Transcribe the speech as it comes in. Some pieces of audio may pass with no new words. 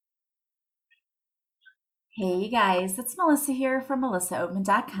Hey guys, it's Melissa here from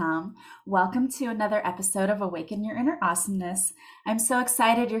melissaoatman.com. Welcome to another episode of Awaken Your Inner Awesomeness. I'm so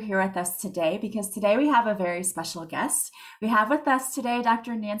excited you're here with us today because today we have a very special guest. We have with us today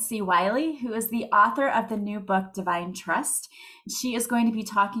Dr. Nancy Wiley, who is the author of the new book, Divine Trust. She is going to be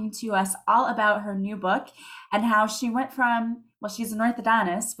talking to us all about her new book and how she went from, well, she's an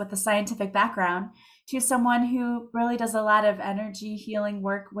orthodontist with a scientific background to someone who really does a lot of energy healing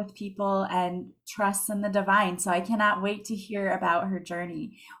work with people and trusts in the divine. So I cannot wait to hear about her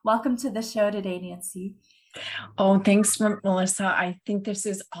journey. Welcome to the show today, Nancy. Oh, thanks, Melissa. I think this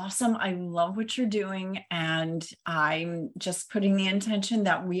is awesome. I love what you're doing. And I'm just putting the intention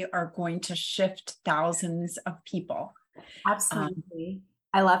that we are going to shift thousands of people. Um, Absolutely.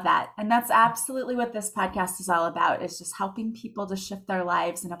 I love that. And that's absolutely what this podcast is all about, is just helping people to shift their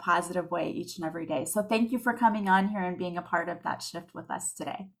lives in a positive way each and every day. So thank you for coming on here and being a part of that shift with us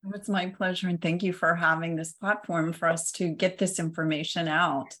today. it's my pleasure. And thank you for having this platform for us to get this information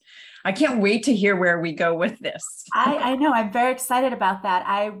out. I can't wait to hear where we go with this. I know. I'm very excited about that.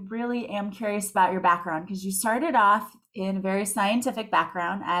 I really am curious about your background because you started off in a very scientific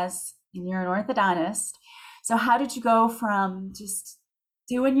background as you're an orthodontist. So how did you go from just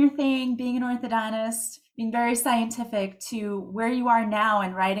doing your thing, being an orthodontist, being very scientific to where you are now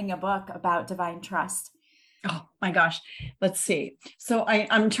and writing a book about divine trust? Oh my gosh. Let's see. So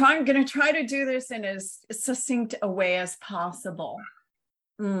I'm going to try to do this in as succinct a way as possible.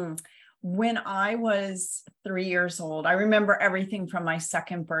 Mm. When I was 3 years old, I remember everything from my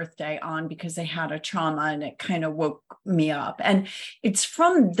second birthday on because I had a trauma and it kind of woke me up. And it's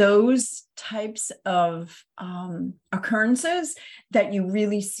from those types of occurrences that you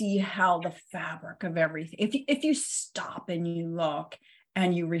really see how the fabric of everything, if you stop and you look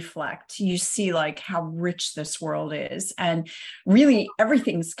and you reflect, you see like how rich this world is. And really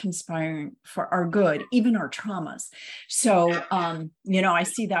everything's conspiring for our good, even our traumas. So, I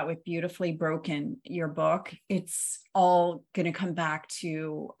see that with Beautifully Broken, your book. It's all going to come back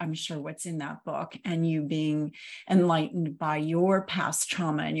to, I'm sure, what's in that book and you being enlightened by your past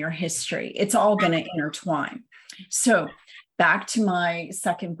trauma and your history. It's all going to intertwine. So, back to my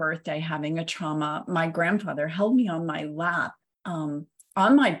second birthday, having a trauma, my grandfather held me on my lap.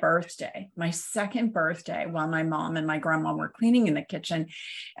 On my birthday, my second birthday, while my mom and my grandma were cleaning in the kitchen,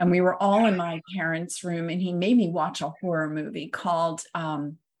 and we were all in my parents' room, and he made me watch a horror movie called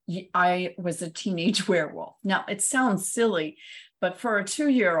I Was a Teenage Werewolf. Now, it sounds silly, but for a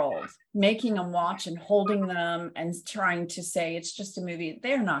 2-year-old, making them watch and holding them and trying to say it's just a movie,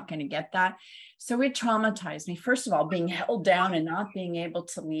 they're not going to get that. So it traumatized me. First of all, being held down and not being able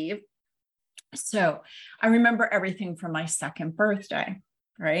to leave. So I remember everything from my second birthday,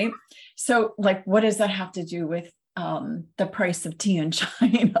 right? So like, what does that have to do with the price of tea in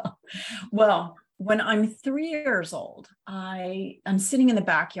China? Well, when I'm 3 years old, I am sitting in the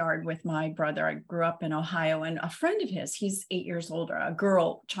backyard with my brother. I grew up in Ohio, and a friend of his, he's 8 years older, a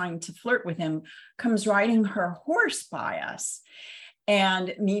girl trying to flirt with him, comes riding her horse by us.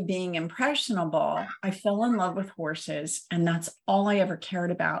 And me being impressionable, I fell in love with horses, and that's all I ever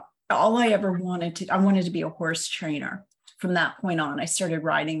cared about. All I ever I wanted to be a horse trainer. From that point on, I started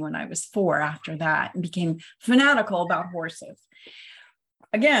riding when I was 4 after that and became fanatical about horses.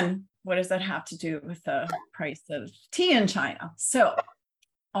 Again, what does that have to do with the price of tea in China? So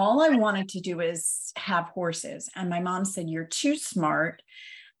all I wanted to do is have horses. And my mom said, "You're too smart."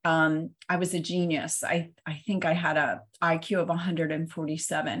 I was a genius. I think I had a IQ of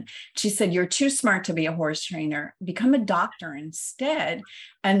 147. She said, "You're too smart to be a horse trainer. Become a doctor instead,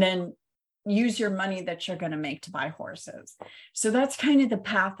 and then use your money that you're going to make to buy horses." So that's kind of the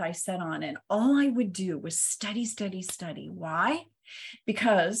path I set on. And all I would do was study, study, study. Why?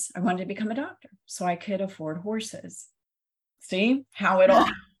 Because I wanted to become a doctor so I could afford horses. See how it all,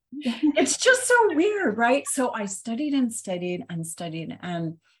 it's just so weird, right? So I studied and studied and studied,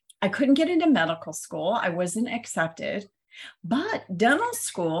 and I couldn't get into medical school. I wasn't accepted. But dental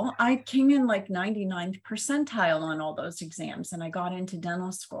school, I came in like 99th percentile on all those exams, and I got into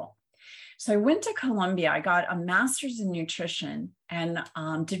dental school. So I went to Columbia. I got a master's in nutrition and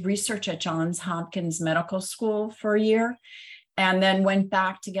did research at Johns Hopkins Medical School for a year, and then went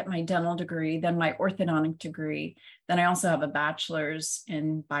back to get my dental degree, then my orthodontic degree. Then I also have a bachelor's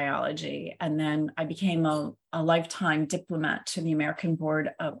in biology. And then I became a lifetime diplomat to the American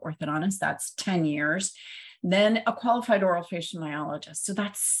Board of Orthodontists. That's 10 years. Then a qualified oral facial myologist. So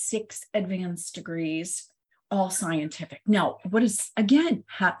that's 6 advanced degrees, all scientific. Now, what does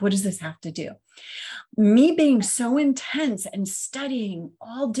this have to do? Me being so intense and studying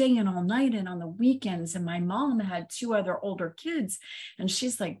all day and all night and on the weekends. And my mom had two other older kids. And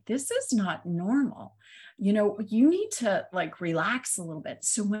she's like, this is not normal. You need to like relax a little bit.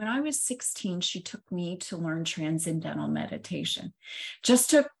 So when I was 16, she took me to learn transcendental meditation, just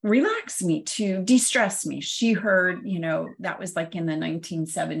to relax me, to de-stress me. She heard, that was like in the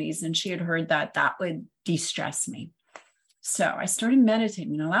 1970s, and she had heard that would de-stress me. So I started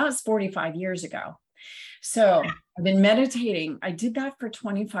meditating. That was 45 years ago. So I've been meditating. I did that for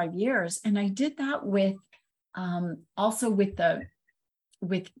 25 years. And I did that with also with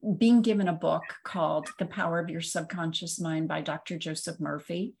being given a book called The Power of Your Subconscious Mind by Dr. Joseph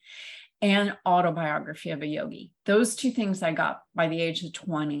Murphy, and Autobiography of a Yogi. Those two things I got by the age of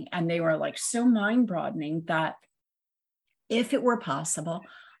 20. And they were like so mind-broadening that if it were possible,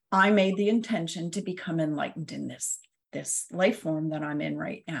 I made the intention to become enlightened in this life form that I'm in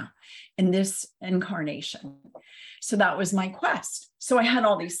right now, in this incarnation. So that was my quest. So I had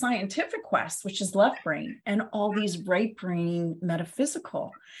all these scientific quests, which is left brain, and all these right brain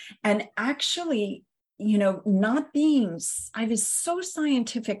metaphysical. And actually, not being, I was so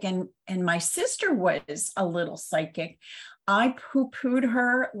scientific, and my sister was a little psychic. I poo-pooed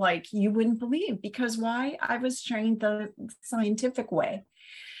her like you wouldn't believe, because why? I was trained the scientific way.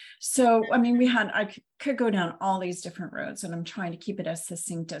 So, I could go down all these different roads, and I'm trying to keep it as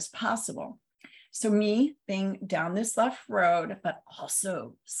succinct as possible. So me being down this left road, but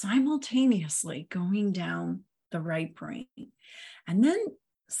also simultaneously going down the right brain. And then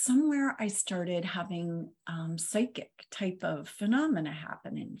somewhere I started having psychic type of phenomena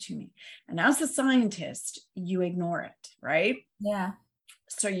happening to me. And as a scientist, you ignore it, right? Yeah.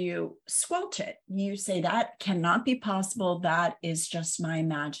 So you squelch it. You say that cannot be possible. That is just my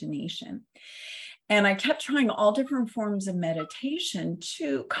imagination. And I kept trying all different forms of meditation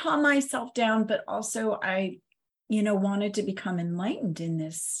to calm myself down, but also I, wanted to become enlightened in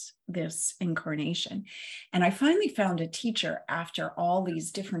this incarnation. And I finally found a teacher after all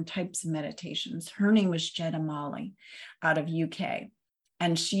these different types of meditations. Her name was Jed Amali out of UK.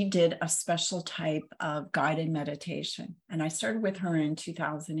 And she did a special type of guided meditation. And I started with her in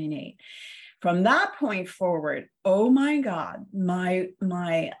 2008. From that point forward, oh my God,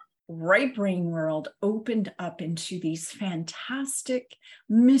 my right brain world opened up into these fantastic,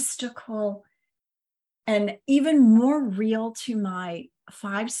 mystical, and even more real to my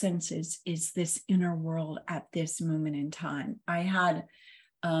five senses is this inner world at this moment in time. I had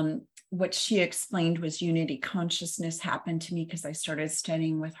what she explained was unity consciousness happened to me because I started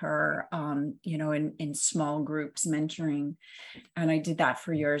studying with her, in small groups, mentoring. And I did that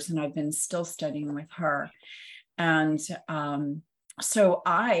for years, and I've been still studying with her. And so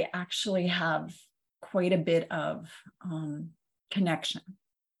I actually have quite a bit of connection.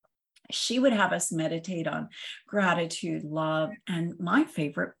 She would have us meditate on gratitude, love, and my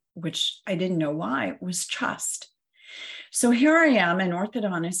favorite, which I didn't know why, was trust. So here I am, an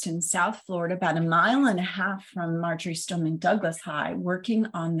orthodontist in South Florida, about 1.5 miles from Marjory Stoneman Douglas High, working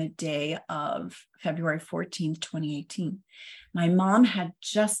on the day of February 14th, 2018. My mom had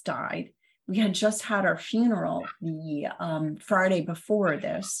just died. We had just had our funeral the Friday before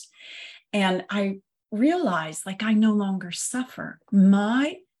this. And I realized, I no longer suffer.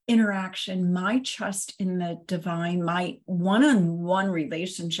 My interaction, my trust in the divine, my one-on-one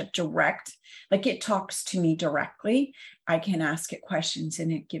relationship, direct, it talks to me directly. I can ask it questions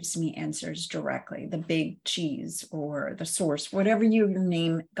and it gives me answers directly. The big cheese or the source, whatever you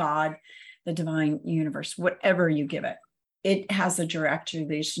name God, the divine universe, whatever you give it, it has a direct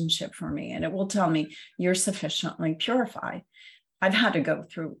relationship for me, and it will tell me you're sufficiently purified. I've had to go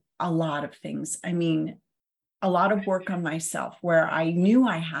through a lot of things. A lot of work on myself where I knew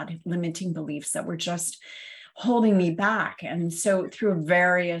I had limiting beliefs that were just holding me back. And so through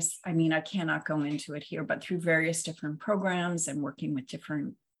various, I cannot go into it here, but through various different programs and working with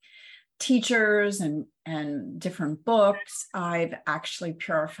different teachers and different books, I've actually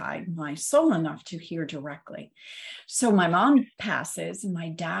purified my soul enough to hear directly. So my mom passes, and my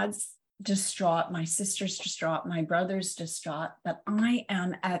dad's distraught, my sister's distraught, my brother's distraught, but I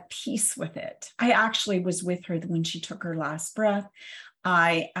am at peace with it. I actually was with her when she took her last breath.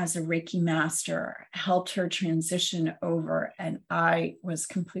 I, as a Reiki master, helped her transition over, and I was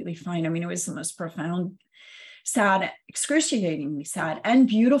completely fine. It was the most profound, sad, excruciatingly sad and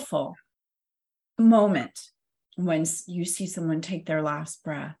beautiful moment when you see someone take their last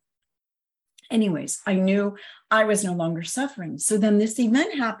breath. Anyways, I knew I was no longer suffering. So then this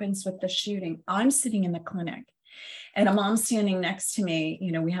event happens with the shooting. I'm sitting in the clinic, and a mom standing next to me.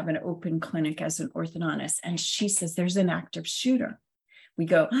 We have an open clinic as an orthodontist, and she says, there's an active shooter. We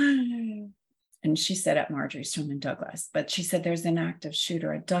go, And she said at Marjory Stoneman Douglas, but she said there's an active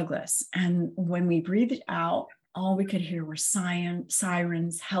shooter at Douglas. And when we breathed out, all we could hear were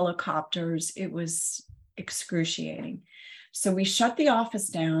sirens, helicopters. It was excruciating. So we shut the office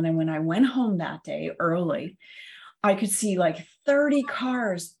down. And when I went home that day early, I could see like 30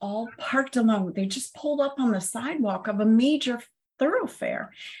 cars all parked along. They just pulled up on the sidewalk of a major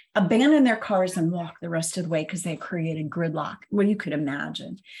thoroughfare, abandoned their cars and walked the rest of the way because they created gridlock. Well, you could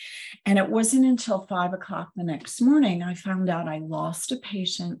imagine. And it wasn't until 5 o'clock the next morning I found out I lost a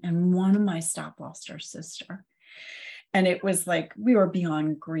patient and one of my staff lost her sister. And it was like we were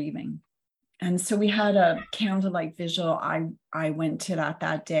beyond grieving. And so we had a candlelight vigil. I went to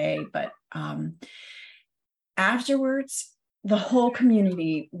that day, but afterwards, the whole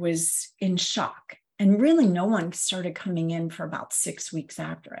community was in shock. And really, no one started coming in for about 6 weeks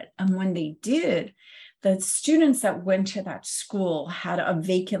after it. And when they did, the students that went to that school had a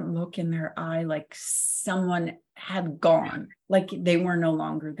vacant look in their eye, like someone had gone, like they were no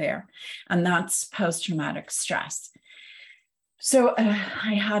longer there. And that's post-traumatic stress. So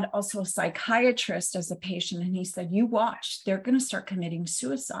I had also a psychiatrist as a patient, and he said, you watch, they're going to start committing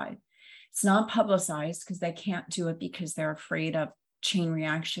suicide. It's not publicized because they can't do it because they're afraid of chain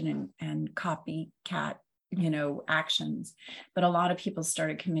reaction and copycat, actions. But a lot of people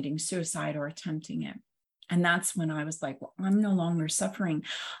started committing suicide or attempting it. And that's when I was like, well, I'm no longer suffering.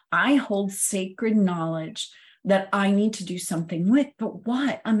 I hold sacred knowledge that I need to do something with, but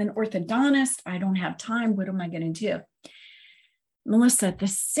what? I'm an orthodontist. I don't have time. What am I going to do? Melissa, at the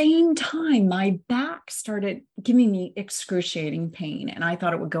same time, my back started giving me excruciating pain, and I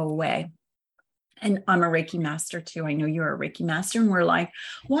thought it would go away. And I'm a Reiki master too. I know you're a Reiki master. And we're like,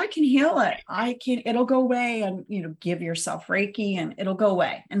 well, I can heal it. It'll go away. And, give yourself Reiki and it'll go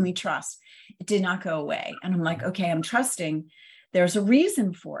away. And we trust. It did not go away. And I'm like, okay, I'm trusting. There's a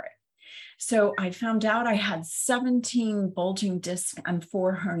reason for it. So I found out I had 17 bulging discs and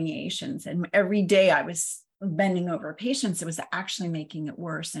 4 herniations. And every day I was bending over patients, it was actually making it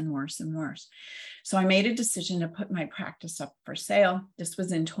worse and worse and worse. So I made a decision to put my practice up for sale. This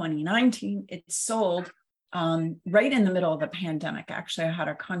was in 2019. It sold right in the middle of the pandemic. Actually, I had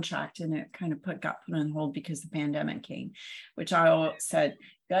a contract and it kind of got put on hold because the pandemic came, which I said,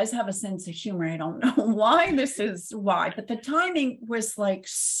 you guys have a sense of humor. I don't know why this is why, but the timing was like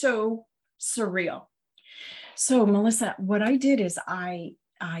so surreal. So Melissa, what I did is I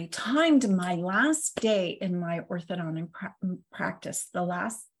timed my last day in my orthodontic practice. The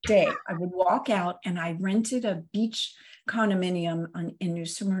last day I would walk out and I rented a beach condominium in New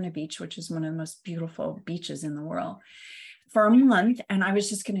Smyrna Beach, which is one of the most beautiful beaches in the world, for a month. And I was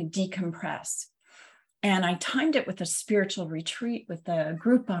just going to decompress. And I timed it with a spiritual retreat with the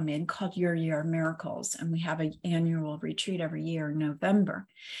group I'm in called Your Year of Miracles. And we have an annual retreat every year in November.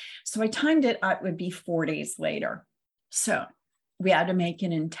 So I timed it would be 4 days later. So we had to make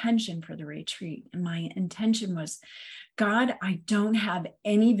an intention for the retreat. And my intention was, God, I don't have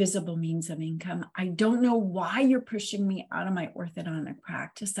any visible means of income. I don't know why you're pushing me out of my orthodontic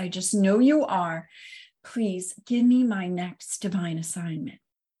practice. I just know you are. Please give me my next divine assignment.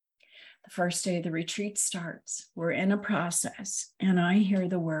 The first day of the retreat starts. We're in a process. And I hear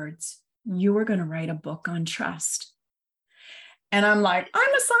the words, you are going to write a book on trust. And I'm like,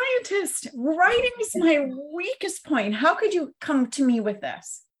 I'm a scientist. Writing is my weakest point. How could you come to me with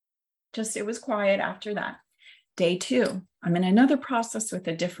this? It was quiet after that. Day 2, I'm in another process with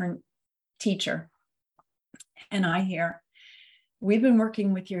a different teacher. And I hear, we've been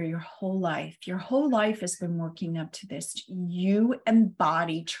working with you your whole life. Your whole life has been working up to this. You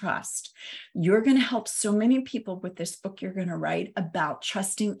embody trust. You're going to help so many people with this book you're going to write about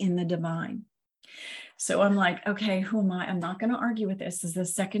trusting in the divine. So I'm like, okay, who am I? I'm not going to argue with this. This is the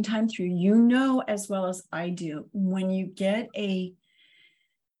second time through. You know as well as I do, when you get a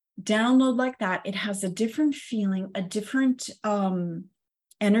download like that, it has a different feeling, a different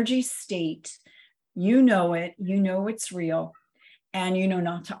energy state. You know it. You know it's real. And you know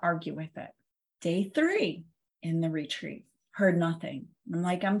not to argue with it. Day 3 in the retreat, heard nothing. I'm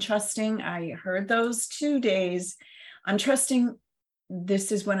like, I'm trusting. I heard those 2 days. I'm trusting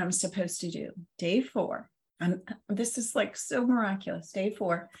this is what I'm supposed to do. Day 4, this is like so miraculous. Day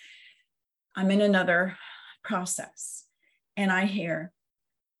 4, I'm in another process and I hear,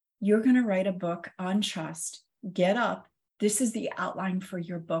 you're going to write a book on trust. Get up. This is the outline for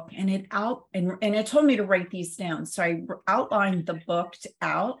your book. And it told me to write these down. So I outlined the book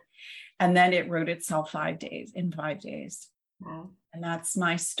out and then it wrote itself in 5 days. Wow. And that's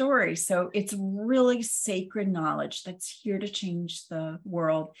my story. So it's really sacred knowledge that's here to change the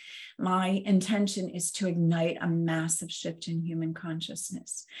world. My intention is to ignite a massive shift in human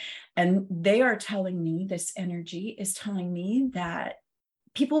consciousness. And they are telling me, this energy is telling me that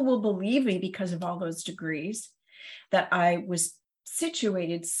people will believe me because of all those degrees, that I was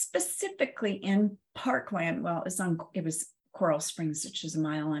situated specifically in Parkland. Well, it was Coral Springs, which is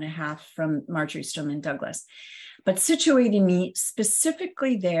 1.5 miles from Marjory Stoneman Douglas, but situating me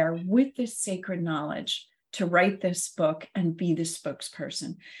specifically there with this sacred knowledge to write this book and be the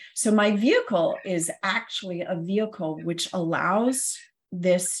spokesperson. So my vehicle is actually a vehicle which allows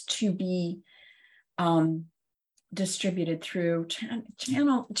this to be distributed through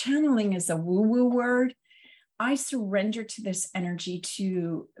channeling is a woo-woo word. I surrender to this energy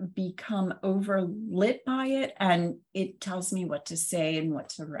to become overlit by it, and it tells me what to say and what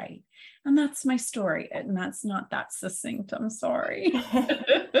to write. And that's my story. And that's not that succinct. I'm sorry.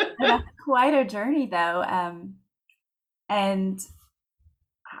 That's quite a journey, though. And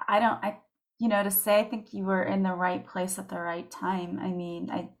to say I think you were in the right place at the right time. I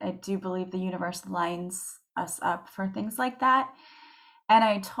mean, I do believe the universe lines us up for things like that. And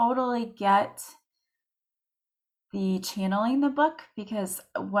I totally get the channeling the book, because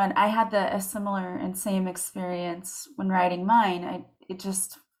when I had a similar and same experience when writing mine,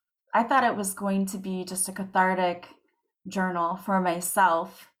 I thought it was going to be just a cathartic journal for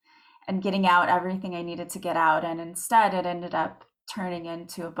myself and getting out everything I needed to get out. And instead, it ended up turning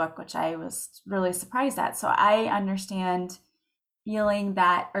into a book, which I was really surprised at. So I understand feeling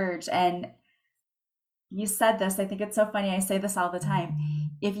that urge. And you said this, I think it's so funny. I say this all the time.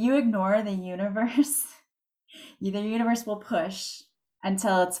 If you ignore the universe, the universe will push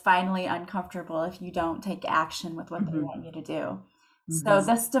until it's finally uncomfortable if you don't take action with what they want you to do. So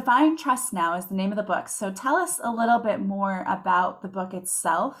this Divine Trust Now is the name of the book. So tell us a little bit more about the book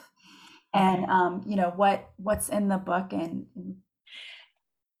itself, and what's in the book and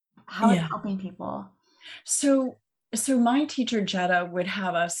how it's helping people. So my teacher Jetta would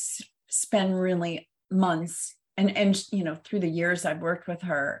have us spend really months, and through the years I've worked with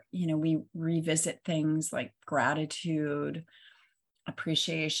her, we revisit things like gratitude,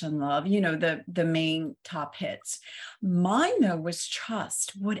 appreciation, love, the main top hits. Mine, though, was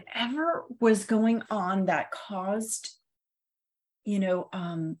trust. Whatever was going on that caused,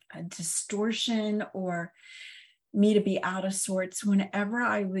 a distortion or me to be out of sorts, whenever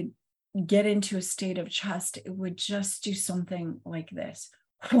I would get into a state of trust, it would just do something like this.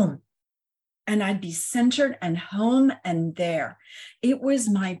 And I'd be centered and home and there. It was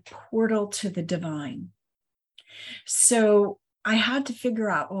my portal to the divine. So I had to figure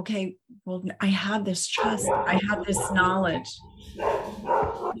out, okay, well, I have this trust, I have this knowledge.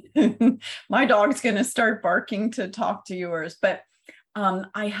 My dog's going to start barking to talk to yours, but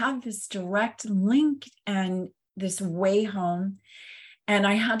I have this direct link and this way home, and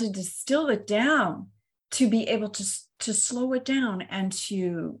I had to distill it down to be able to slow it down and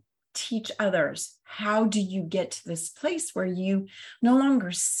to teach others. How do you get to this place where you no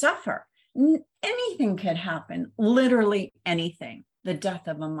longer suffer? Anything could happen, literally anything, the death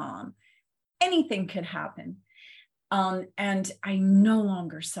of a mom, anything could happen. And I no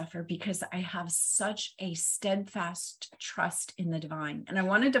longer suffer because I have such a steadfast trust in the divine. And I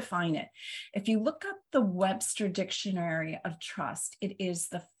want to define it. If you look up the Webster Dictionary of Trust, it is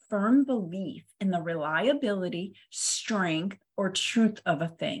the firm belief in the reliability, strength, or truth of a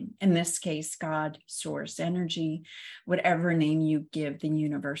thing. In this case, God, source, energy, whatever name you give the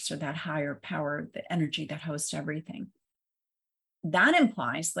universe or that higher power, the energy that hosts everything. That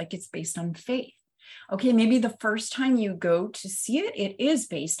implies like it's based on faith. Okay, maybe the first time you go to see it, it is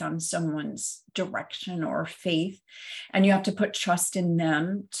based on someone's direction or faith, and you have to put trust in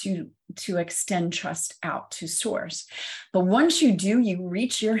them to extend trust out to source. But once you do, you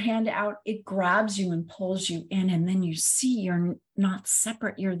reach your hand out, it grabs you and pulls you in, and then you see you're not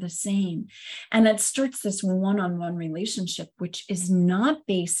separate, you're the same. And it starts this one-on-one relationship, which is not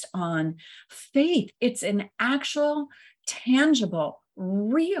based on faith. It's an actual, tangible,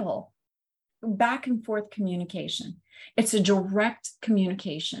 real back and forth communication. It's a direct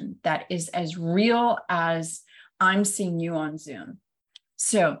communication that is as real as I'm seeing you on Zoom.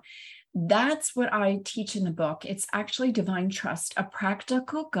 So that's what I teach in the book. It's actually Divine Trust, a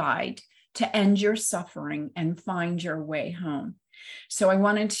practical guide to end your suffering and find your way home. So I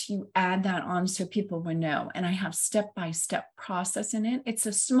wanted to add that on so people would know. And I have step-by-step process in it. It's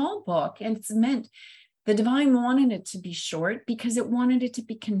a small book, and it's meant, the divine wanted it to be short because it wanted it to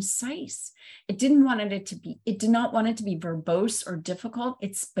be concise. It did not want it to be verbose or difficult.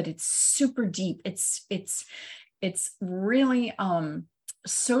 But it's super deep. It's it's really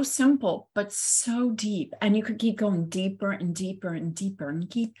so simple, but so deep. And you could keep going deeper and deeper and deeper and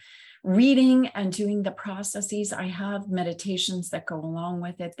keep reading and doing the processes. I have meditations that go along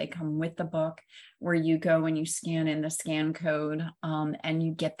with it. They come with the book, where you go and you scan in the scan code, and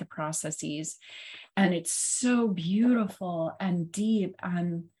you get the processes. And it's so beautiful and deep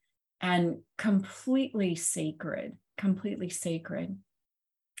and completely sacred, completely sacred.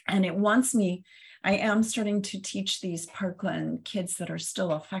 And it wants me, I am starting to teach these Parkland kids that are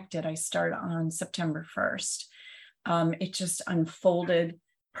still affected. I start on September 1st. It just unfolded,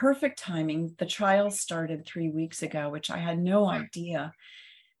 perfect timing. The trial started 3 weeks ago, which I had no idea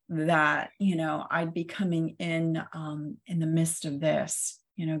that, I'd be coming in the midst of this,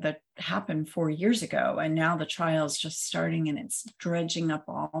 that happened 4 years ago. And now the trial is just starting, and it's dredging up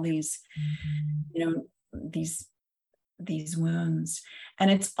all these, these wounds.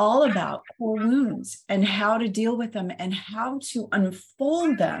 And it's all about core wounds and how to deal with them and how to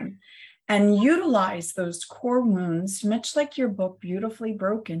unfold them and utilize those core wounds, much like your book, Beautifully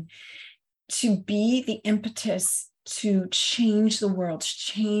Broken, to be the impetus to change the world, to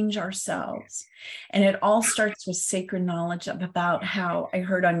change ourselves. And it all starts with sacred knowledge about how I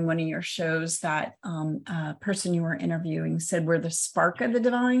heard on one of your shows that a person you were interviewing said, we're the spark of the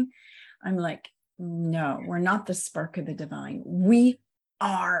divine. I'm like, no, we're not the spark of the divine. We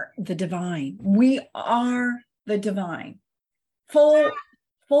are the divine. We are the divine, full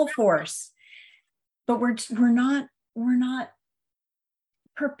force. But we're not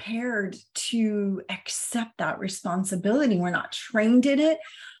prepared to accept that responsibility. We're not trained in it.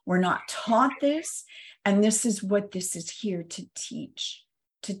 We're not taught this. And this is what this is here to teach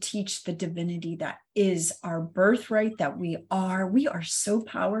the divinity that is our birthright, that we are so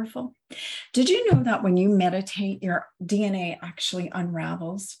powerful. Did you know that when you meditate, your DNA actually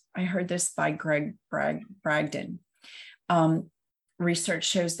unravels? I heard this by Greg Bragdon. Research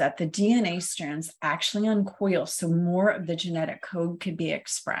shows that the DNA strands actually uncoil, so more of the genetic code could be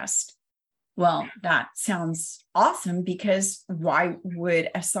expressed. Well, that sounds awesome, because why would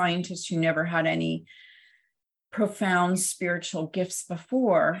a scientist who never had any profound spiritual gifts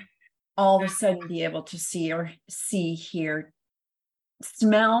before all of a sudden be able to see, hear,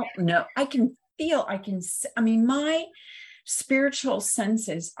 smell? No, I can feel, my spiritual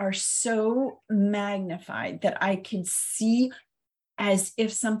senses are so magnified that I can see as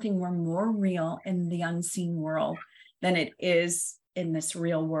if something were more real in the unseen world than it is in this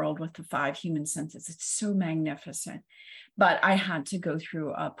real world with the 5 human senses. It's so magnificent. But I had to go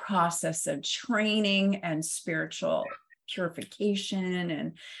through a process of training and spiritual purification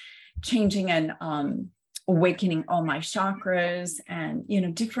and changing and awakening all my chakras and,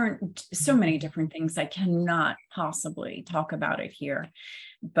 so many different things. I cannot possibly talk about it here.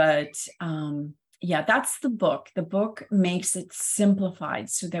 But yeah, that's the book. The book makes it simplified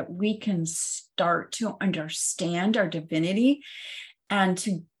so that we can start to understand our divinity and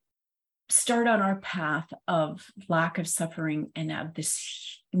to start on our path of lack of suffering and of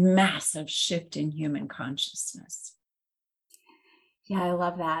this massive shift in human consciousness. Yeah, I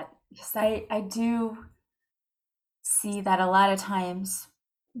love that, because I do see that a lot of times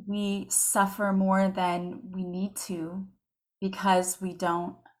we suffer more than we need to because we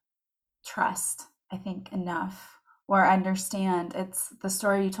don't trust, I think, enough or understand. It's the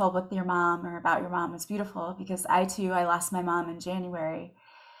story you told with your mom or about your mom was beautiful, because I lost my mom in January,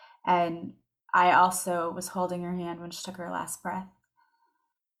 and I also was holding her hand when she took her last breath.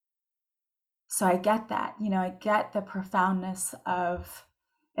 So I get that, I get the profoundness of,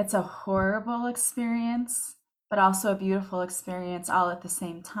 it's a horrible experience, but also a beautiful experience all at the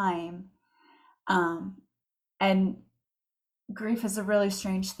same time. And grief is a really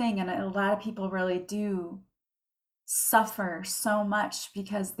strange thing. And a lot of people really do suffer so much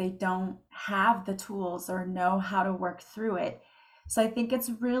because they don't have the tools or know how to work through it. So I think it's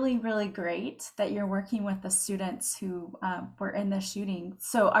really, really great that you're working with the students who were in the shooting.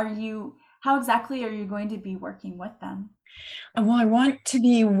 So how exactly are you going to be working with them? Well, I want to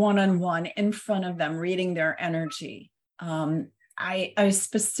be one-on-one in front of them, reading their energy. I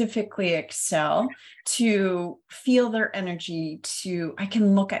specifically excel to feel their energy, I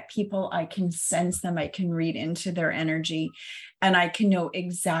can look at people, I can sense them, I can read into their energy, and I can know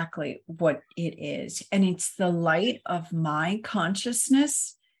exactly what it is. And it's the light of my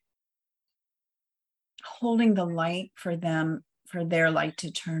consciousness holding the light for them, for their light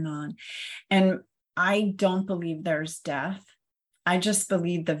to turn on. And I don't believe there's death. I just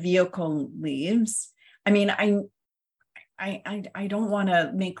believe the vehicle leaves. I mean, I don't want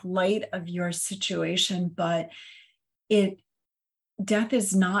to make light of your situation, but death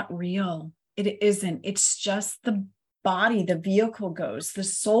is not real. It isn't. It's just the body, the vehicle goes, the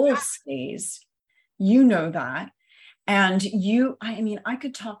soul stays. You know that. And I mean, I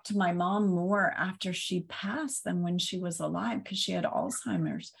could talk to my mom more after she passed than when she was alive because she had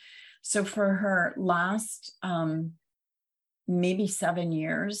Alzheimer's. So for her last maybe 7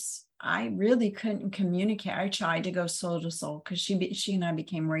 years, I really couldn't communicate. I tried to go soul to soul because she and I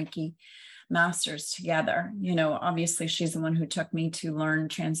became Reiki masters together. You know, obviously she's the one who took me to learn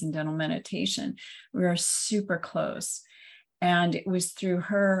transcendental meditation. We were super close. And it was through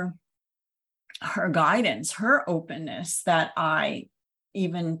her guidance, her openness, that I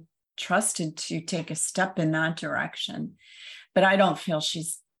even trusted to take a step in that direction. But I don't feel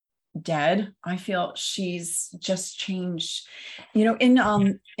she's dead. I feel she's just changed. You know,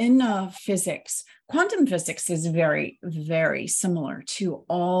 in physics, quantum physics is very, very similar to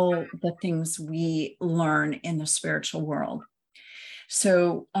all the things we learn in the spiritual world.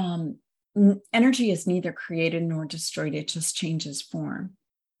 So energy is neither created nor destroyed. It just changes form.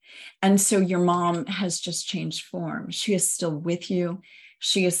 And so your mom has just changed form. She is still with you.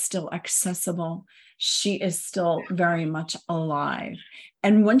 She is still accessible. She is still very much alive.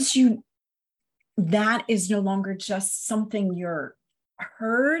 And once that is no longer just something you're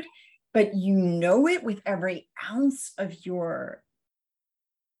heard, but you know it with every ounce of your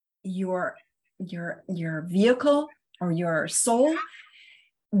vehicle or your soul,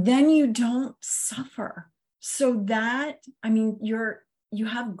 then you don't suffer. So that, I mean, you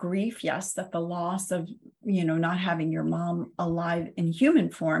have grief, yes, that the loss of, not having your mom alive in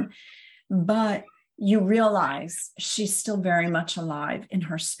human form, but you realize she's still very much alive in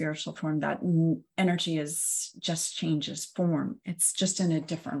her spiritual form. That energy just changes form. It's just in a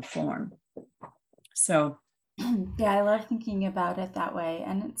different form. So yeah, I love thinking about it that way.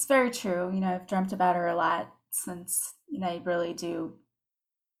 And it's very true. I've dreamt about her a lot since, I really do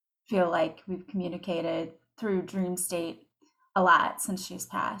feel like we've communicated through dream state a lot since she's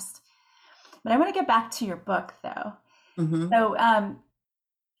passed. But I want to get back to your book though. mm-hmm. So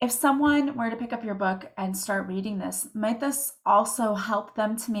if someone were to pick up your book and start reading this, might this also help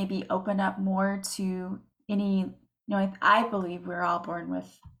them to maybe open up more to any, I believe we're all born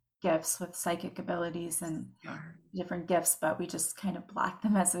with gifts, with psychic abilities and different gifts, but we just kind of block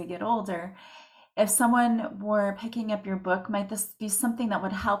them as we get older. If someone were picking up your book, might this be something that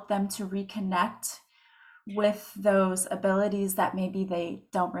would help them to reconnect with those abilities that maybe they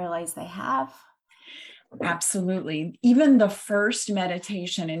don't realize they have? Absolutely. Even the first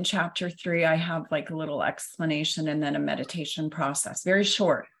meditation in chapter 3, I have like a little explanation and then a meditation process, very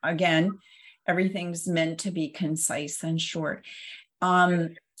short. Again, everything's meant to be concise and short.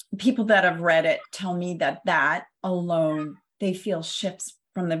 People that have read it tell me that alone, they feel shifts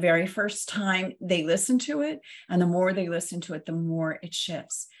from the very first time they listen to it. And the more they listen to it, the more it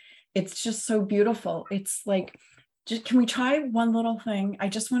shifts. It's just so beautiful. It's like, can we try one little thing? I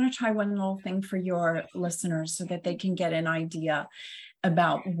just want to try one little thing for your listeners so that they can get an idea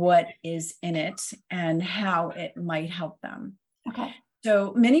about what is in it and how it might help them. Okay.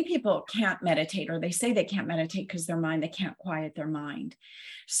 So many people can't meditate, or they say they can't meditate because they can't quiet their mind.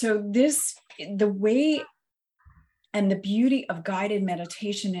 So the way and the beauty of guided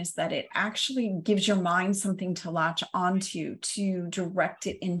meditation is that it actually gives your mind something to latch onto, to direct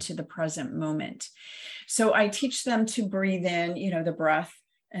it into the present moment. So I teach them to breathe in, the breath,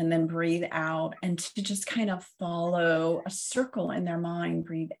 and then breathe out, and to just kind of follow a circle in their mind,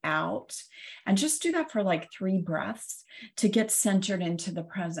 breathe out, and just do that for like 3 breaths to get centered into the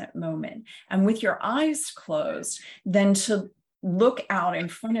present moment. And with your eyes closed, then to look out in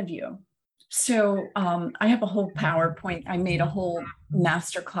front of you. So I have a whole PowerPoint. I made a whole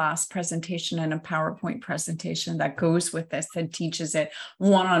masterclass presentation and a PowerPoint presentation that goes with this and teaches it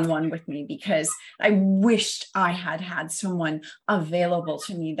one-on-one with me, because I wished I had someone available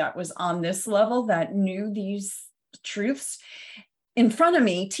to me that was on this level, that knew these truths in front of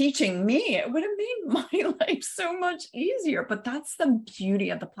me, teaching me. It would have made my life so much easier. But that's the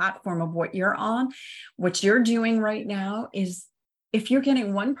beauty of the platform of what you're on. What you're doing right now is, if you're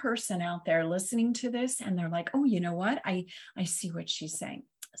getting one person out there listening to this and they're like, oh, you know what? I see what she's saying.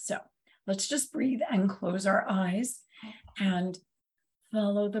 So let's just breathe and close our eyes and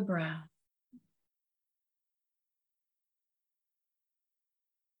follow the breath.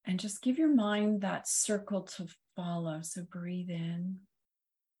 And just give your mind that circle to follow. So breathe in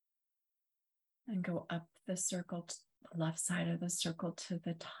and go up the circle to the left side of the circle to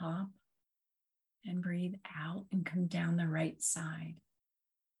the top. And breathe out and come down the right side.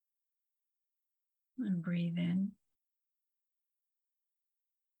 And breathe in.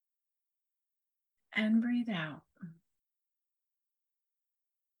 And breathe out.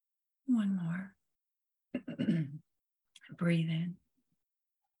 One more. Breathe in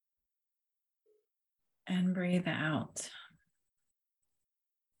and breathe out.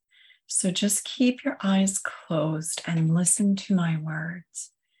 So just keep your eyes closed and listen to my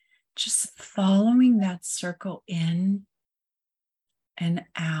words. Just following that circle in and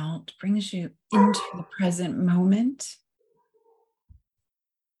out brings you into the present moment.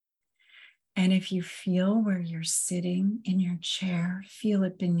 And if you feel where you're sitting in your chair, feel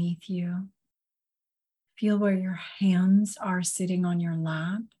it beneath you. Feel where your hands are sitting on your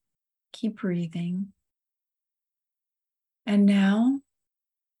lap. Keep breathing. And now,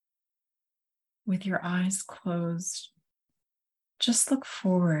 with your eyes closed, just look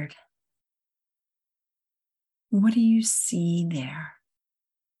forward. What do you see there?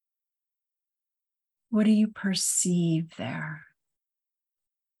 What do you perceive there?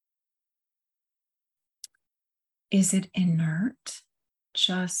 Is it inert,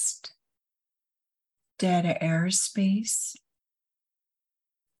 just dead air space?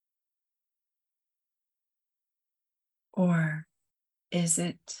 Or is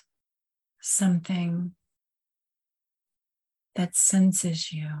it something that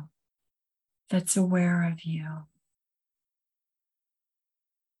senses you, that's aware of you?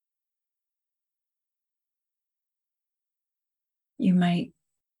 You might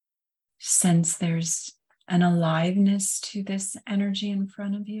sense there's an aliveness to this energy in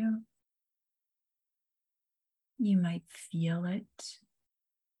front of you. You might feel it.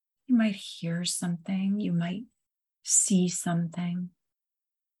 You might hear something. You might see something.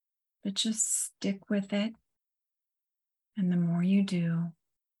 But just stick with it. And the more you do,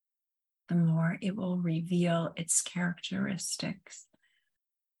 the more it will reveal its characteristics.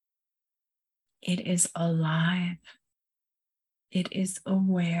 It is alive. It is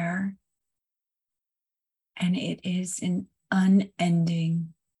aware. And it is an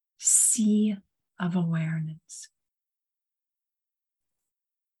unending sea of awareness.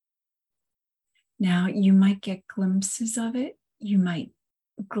 Now, you might get glimpses of it. You might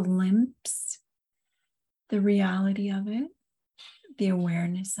glimpse the reality of it, the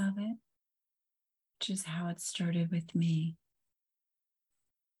awareness of it, which is how it started with me.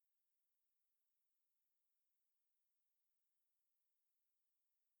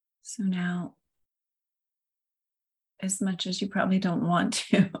 So now, as much as you probably don't want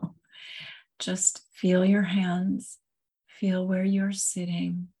to, just feel your hands, feel where you're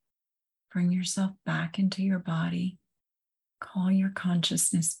sitting, bring yourself back into your body, call your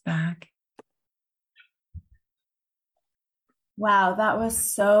consciousness back. Wow, that was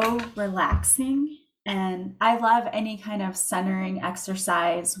so relaxing. And I love any kind of centering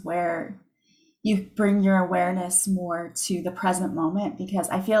exercise where you bring your awareness more to the present moment, because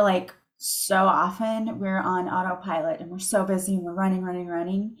I feel like so often we're on autopilot and we're so busy and we're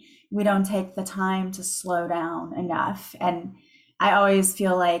running. We don't take the time to slow down enough. And I always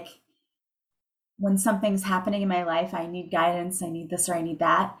feel like when something's happening in my life, I need guidance, I need this or I need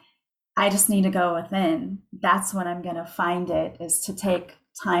that. I just need to go within. That's when I'm going to find it, is to take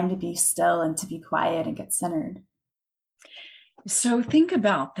time to be still and to be quiet and get centered. So think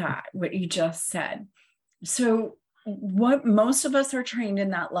about that, what you just said. So what most of us are trained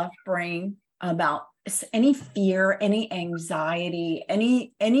in that left brain about any fear, any anxiety,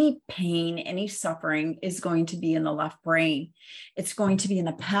 any pain, any suffering is going to be in the left brain. It's going to be in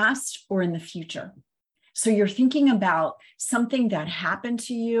the past or in the future. So you're thinking about something that happened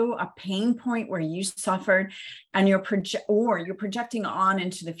to you, a pain point where you suffered, and you're projecting on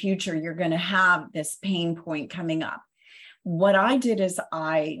into the future. You're going to have this pain point coming up. What I did is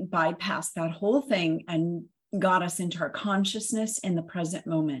I bypassed that whole thing and got us into our consciousness in the present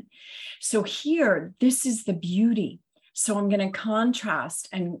moment. So here, this is the beauty. So I'm going to contrast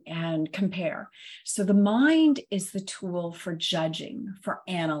and compare. So the mind is the tool for judging, for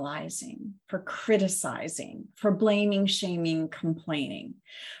analyzing, for criticizing, for blaming, shaming, complaining,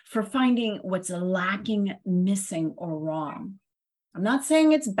 for finding what's lacking, missing, or wrong. I'm not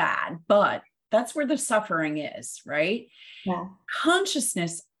saying it's bad, but that's where the suffering is, right? Yeah.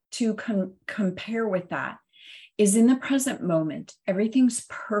 Consciousness, to compare with that, is in the present moment. Everything's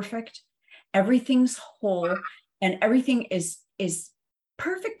perfect, everything's whole, and everything is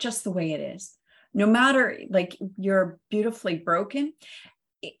perfect just the way it is. No matter, like, you're beautifully broken.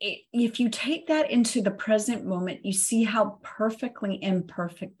 If you take that into the present moment, you see how perfectly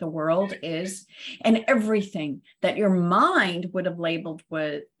imperfect the world is, and everything that your mind would have labeled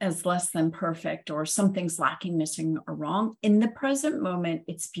as less than perfect or something's lacking, missing, or wrong. In the present moment,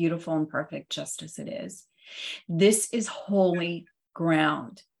 it's beautiful and perfect just as it is. This is holy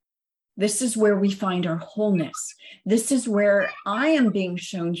ground. This is where we find our wholeness. This is where I am being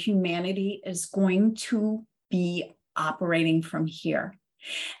shown humanity is going to be operating from here.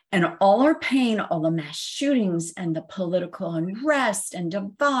 And all our pain, all the mass shootings and the political unrest and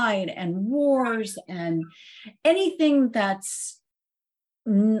divide and wars and anything that's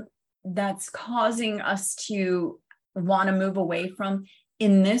causing us to want to move away from,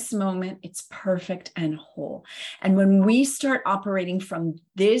 in this moment, it's perfect and whole. And when we start operating from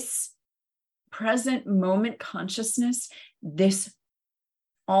this present moment consciousness,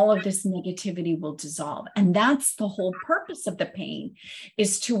 all of this negativity will dissolve. And that's the whole purpose of the pain,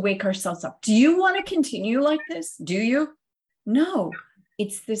 is to wake ourselves up. Do you want to continue like this? Do you? No,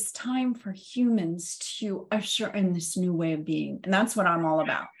 it's this time for humans to usher in this new way of being. And that's what I'm all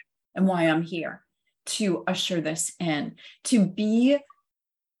about and why I'm here, to usher this in, to be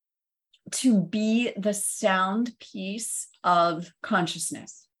the sound piece of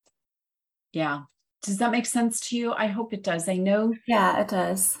consciousness. Yeah. Does that make sense to you? I hope it does. I know. Yeah, it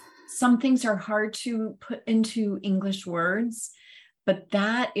does. Some things are hard to put into English words, but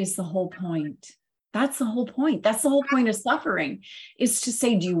that is the whole point. That's the whole point. That's the whole point of suffering, is to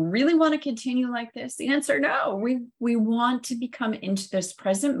say, do you really want to continue like this? The answer, no. We want to become into this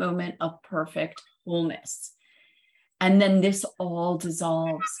present moment of perfect wholeness. And then this all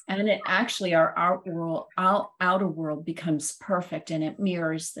dissolves. And it actually, our outer world becomes perfect, and it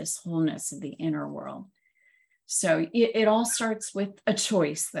mirrors this wholeness of the inner world. So it all starts with a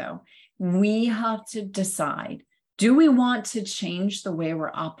choice, though. We have to decide, do we want to change the way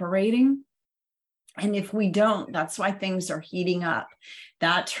we're operating? And if we don't, that's why things are heating up.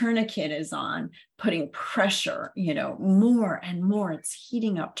 That tourniquet is on, putting pressure, more and more. It's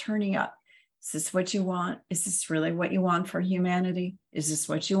heating up, turning up. Is this what you want? Is this really what you want for humanity? Is this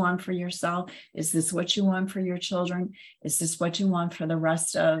what you want for yourself? Is this what you want for your children? Is this what you want for the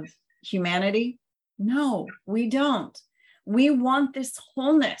rest of humanity? No, we don't. We want this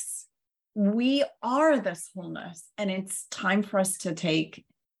wholeness. We are this wholeness. And it's time for us to take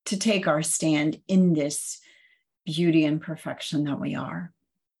our stand in this beauty and perfection that we are.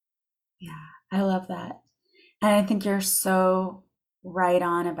 Yeah, I love that. And I think you're so right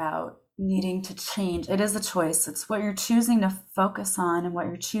on about needing to change. It is a choice. It's what you're choosing to focus on and what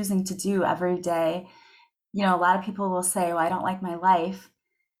you're choosing to do every day. A lot of people will say, well, I don't like my life,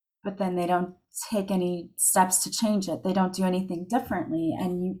 but then they don't take any steps to change it. They don't do anything differently.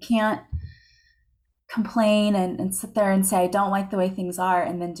 And you can't complain and sit there and say, I don't like the way things are,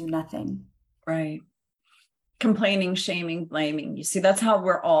 and then do nothing. Right. Complaining, shaming, blaming. You see, that's how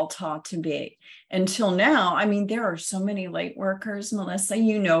we're all taught to be. Until now, there are so many light workers, Melissa,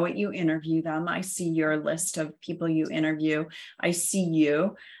 it, you interview them. I see your list of people you interview. I see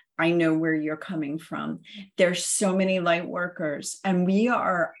you. I know where you're coming from. There's so many light workers, and we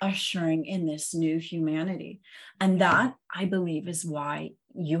are ushering in this new humanity. And that, I believe, is why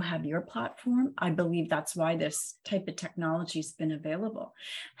you have your platform. I believe that's why this type of technology has been available.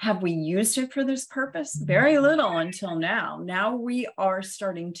 Have we used it for this purpose? Very little until now. Now we are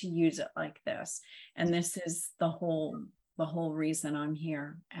starting to use it like this. And this is the whole reason I'm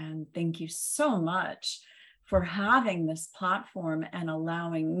here. And thank you so much for having this platform and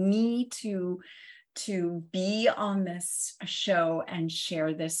allowing me to be on this show and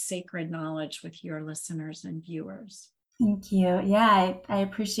share this sacred knowledge with your listeners and viewers. Thank you. Yeah, I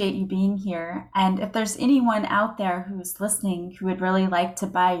appreciate you being here. And if there's anyone out there who's listening who would really like to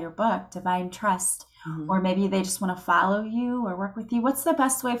buy your book, Divine Trust, or maybe they just want to follow you or work with you, what's the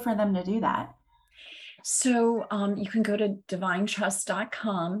best way for them to do that? So you can go to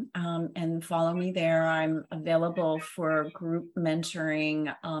divinetrust.com and follow me there. I'm available for group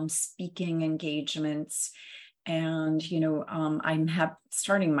mentoring, speaking engagements. And, I'm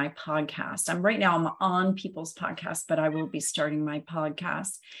starting my podcast. I'm on people's podcasts, but I will be starting my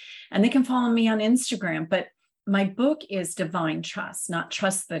podcast, and they can follow me on Instagram. But my book is Divine Trust, not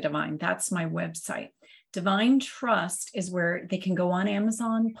Trust the Divine. That's my website. Divine Trust is where they can go on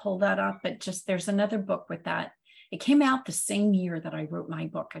Amazon, pull that up, but there's another book with that. It came out the same year that I wrote my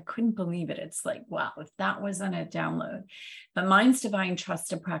book. I couldn't believe it. It's like, wow, if that wasn't a download. But mine's Divine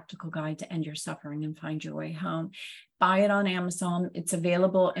Trust, a practical guide to end your suffering and find your way home. Buy it on Amazon. It's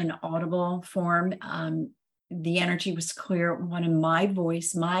available in Audible form. The energy was clear, wanted my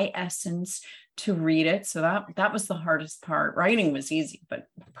voice, my essence to read it. So that was the hardest part. Writing was easy, but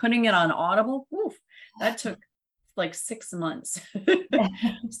putting it on Audible, that took like 6 months.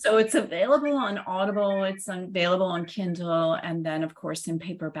 So it's available on Audible, it's available on Kindle, and then of course in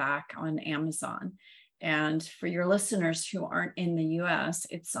paperback on Amazon. And for your listeners who aren't in the US,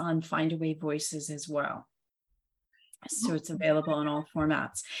 it's on Findaway Voices as well. So it's available in all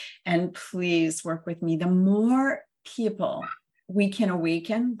formats. And please work with me. The more people we can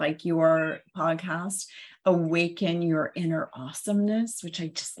awaken, like your podcast, awaken your inner awesomeness, which I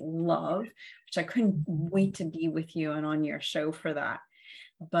just love, which I couldn't wait to be with you and on your show for that.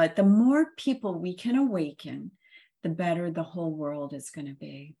 But the more people we can awaken, the better the whole world is going to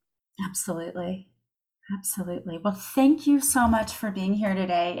be. Absolutely. Absolutely. Well, thank you so much for being here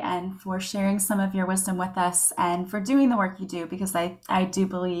today and for sharing some of your wisdom with us and for doing the work you do, because I do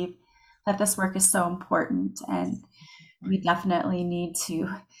believe that this work is so important and we definitely need to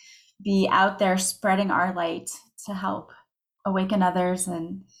be out there spreading our light to help awaken others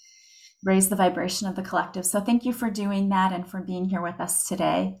and raise the vibration of the collective. So thank you for doing that and for being here with us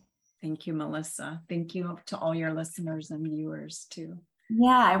today. Thank you, Melissa. Thank you to all your listeners and viewers too.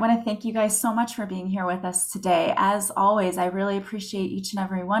 Yeah, I want to thank you guys so much for being here with us today. As always, I really appreciate each and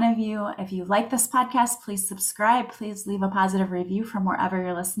every one of you. If you like this podcast, please subscribe. Please leave a positive review from wherever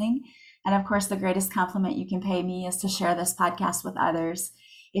you're listening. And of course, the greatest compliment you can pay me is to share this podcast with others.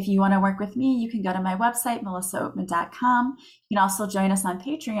 If you want to work with me, you can go to my website, melissaoatman.com. You can also join us on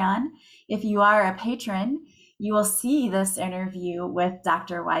Patreon. If you are a patron, you will see this interview with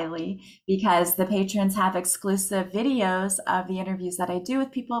Dr. Wiley because the patrons have exclusive videos of the interviews that I do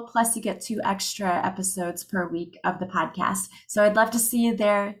with people. Plus, you get 2 extra episodes per week of the podcast. So I'd love to see you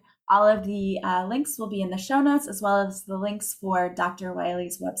there. All of the links will be in the show notes, as well as the links for Dr.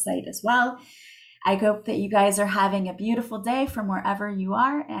 Wiley's website as well. I hope that you guys are having a beautiful day from wherever you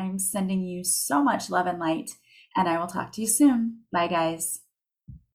are. I'm sending you so much love and light, and I will talk to you soon. Bye, guys.